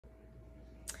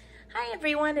Hi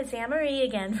everyone, it's Anne-Marie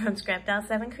again from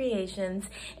Scrap7 Creations,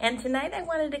 and tonight I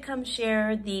wanted to come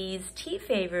share these tea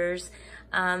favors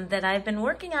that I've been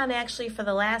working on actually for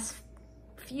the last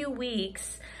few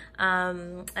weeks,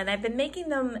 and I've been making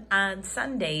them on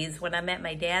Sundays when I'm at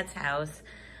my dad's house,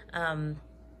 and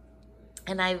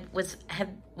I was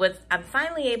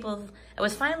finally able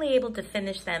to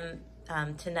finish them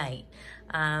tonight.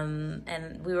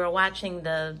 And we were watching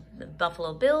the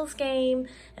Buffalo Bills game,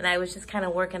 and I was just kind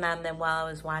of working on them while I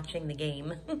was watching the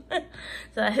game.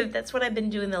 So that's what I've been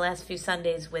doing the last few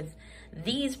Sundays with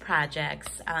these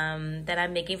projects that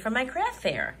I'm making for my craft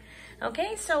fair.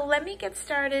 Okay, so let me get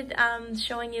started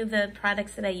showing you the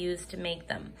products that I use to make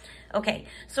them. Okay,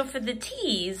 so for the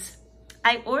teas,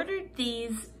 I ordered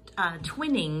these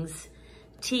Twinnings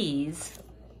teas.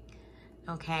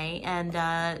 Okay, and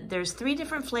there's 3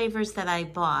 different flavors that I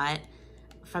bought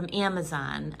from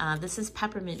Amazon. This is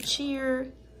Peppermint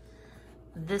Cheer,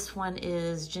 this one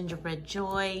is Gingerbread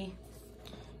Joy,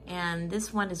 and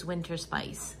this one is Winter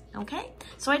Spice. Okay,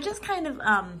 so I just kind of,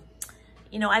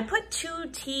 I put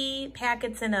 2 tea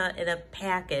packets in a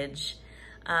package,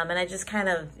 and I just kind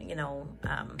of,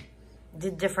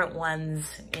 did different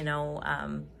ones,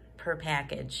 per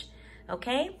package.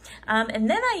 Okay, and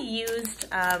then I used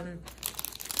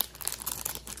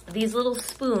these little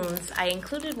spoons. I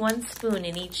included 1 spoon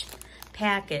in each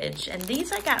package, and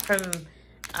these I got from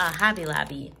Hobby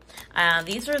Lobby.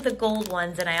 These are the gold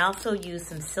ones, and I also used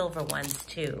some silver ones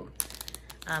too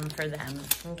for them.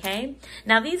 Okay,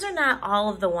 now these are not all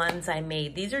of the ones I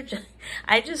made. These are just,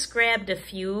 I just grabbed a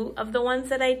few of the ones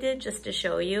that I did just to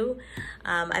show you.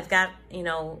 I've got,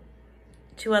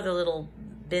 2 other little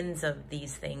bins of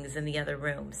these things in the other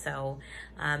room. So,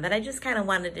 but I just kind of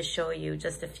wanted to show you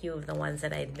just a few of the ones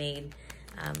that I'd made,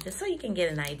 just so you can get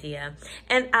an idea.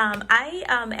 And I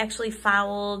actually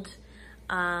followed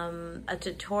a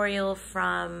tutorial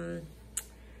from,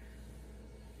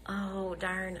 oh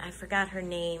darn, I forgot her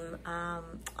name. I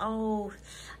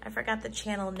forgot the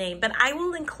channel name, but I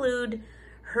will include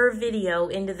her video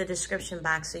into the description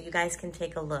box so you guys can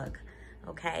take a look,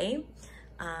 okay?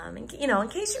 In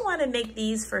case you want to make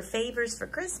these for favors for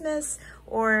Christmas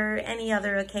or any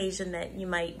other occasion that you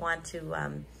might want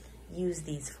to use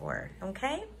these for,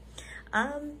 okay?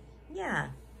 Yeah.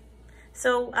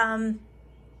 So I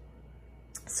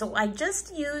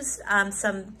just used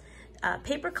some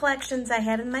paper collections I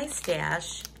had in my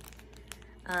stash,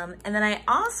 and then I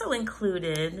also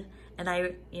included, and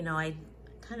I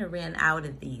kind of ran out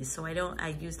of these, so I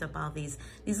used up all these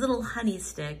little honey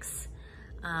sticks.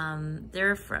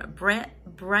 They're from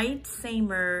Bright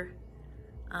Samer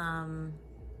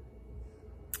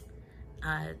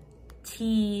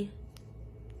tea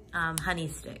honey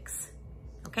sticks.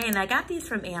 Okay, and I got these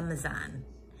from Amazon,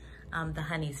 the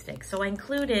honey sticks. So I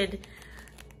included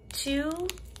 2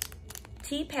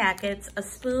 tea packets, a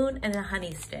spoon, and a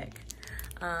honey stick.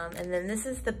 And then this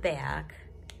is the back.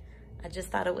 I just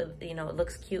thought it would, it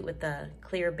looks cute with the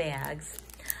clear bags.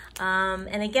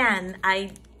 And again,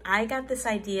 I got this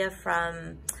idea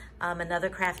from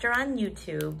another crafter on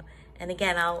YouTube. And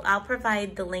again, I'll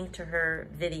provide the link to her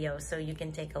video so you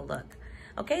can take a look.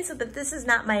 Okay, so but this is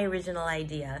not my original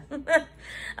idea.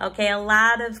 Okay, a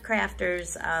lot of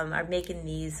crafters are making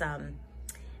these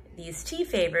tea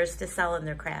favors to sell in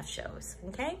their craft shows.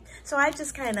 Okay, so I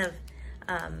just kind of,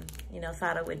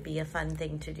 thought it would be a fun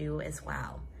thing to do as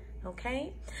well.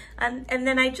 Okay, and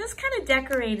then I just kind of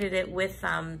decorated it with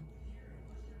some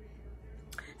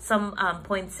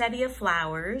poinsettia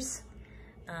flowers,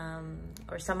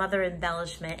 or some other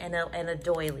embellishment, and a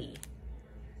doily.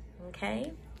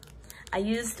 Okay, I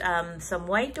used some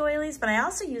white doilies, but I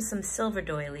also used some silver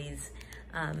doilies,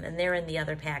 and they're in the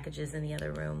other packages in the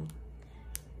other room.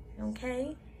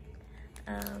 Okay,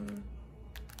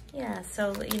 yeah,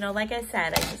 so, like I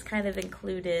said, I just kind of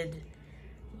included,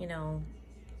 2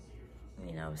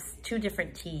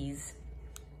 different teas.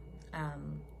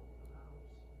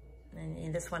 And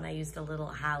in this one, I used a little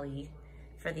holly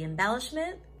for the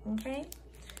embellishment, okay?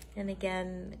 And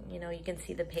again, you can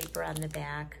see the paper on the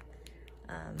back.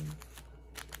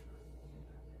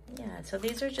 Yeah, so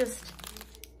these are just,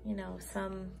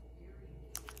 some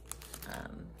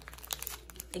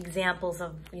examples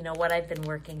of, what I've been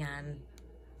working on.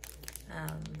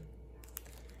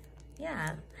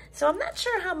 Yeah, so I'm not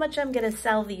sure how much I'm gonna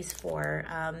sell these for.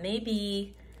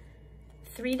 Maybe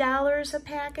 $3 a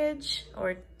package,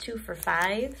 or 2 for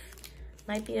 $5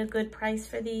 might be a good price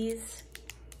for these.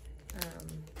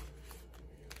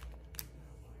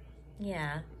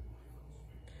 Yeah.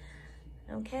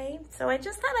 Okay, so I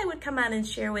just thought I would come on and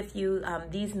share with you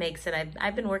these makes that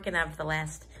I've been working on for the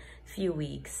last few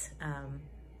weeks.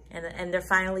 and they're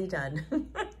finally done.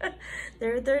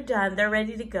 They're done. They're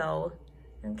ready to go.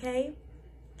 Okay?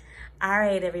 All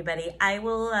right, everybody. I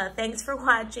will, thanks for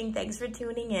watching. Thanks for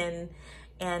tuning in.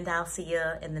 And I'll see you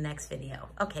in the next video.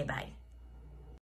 Okay, bye.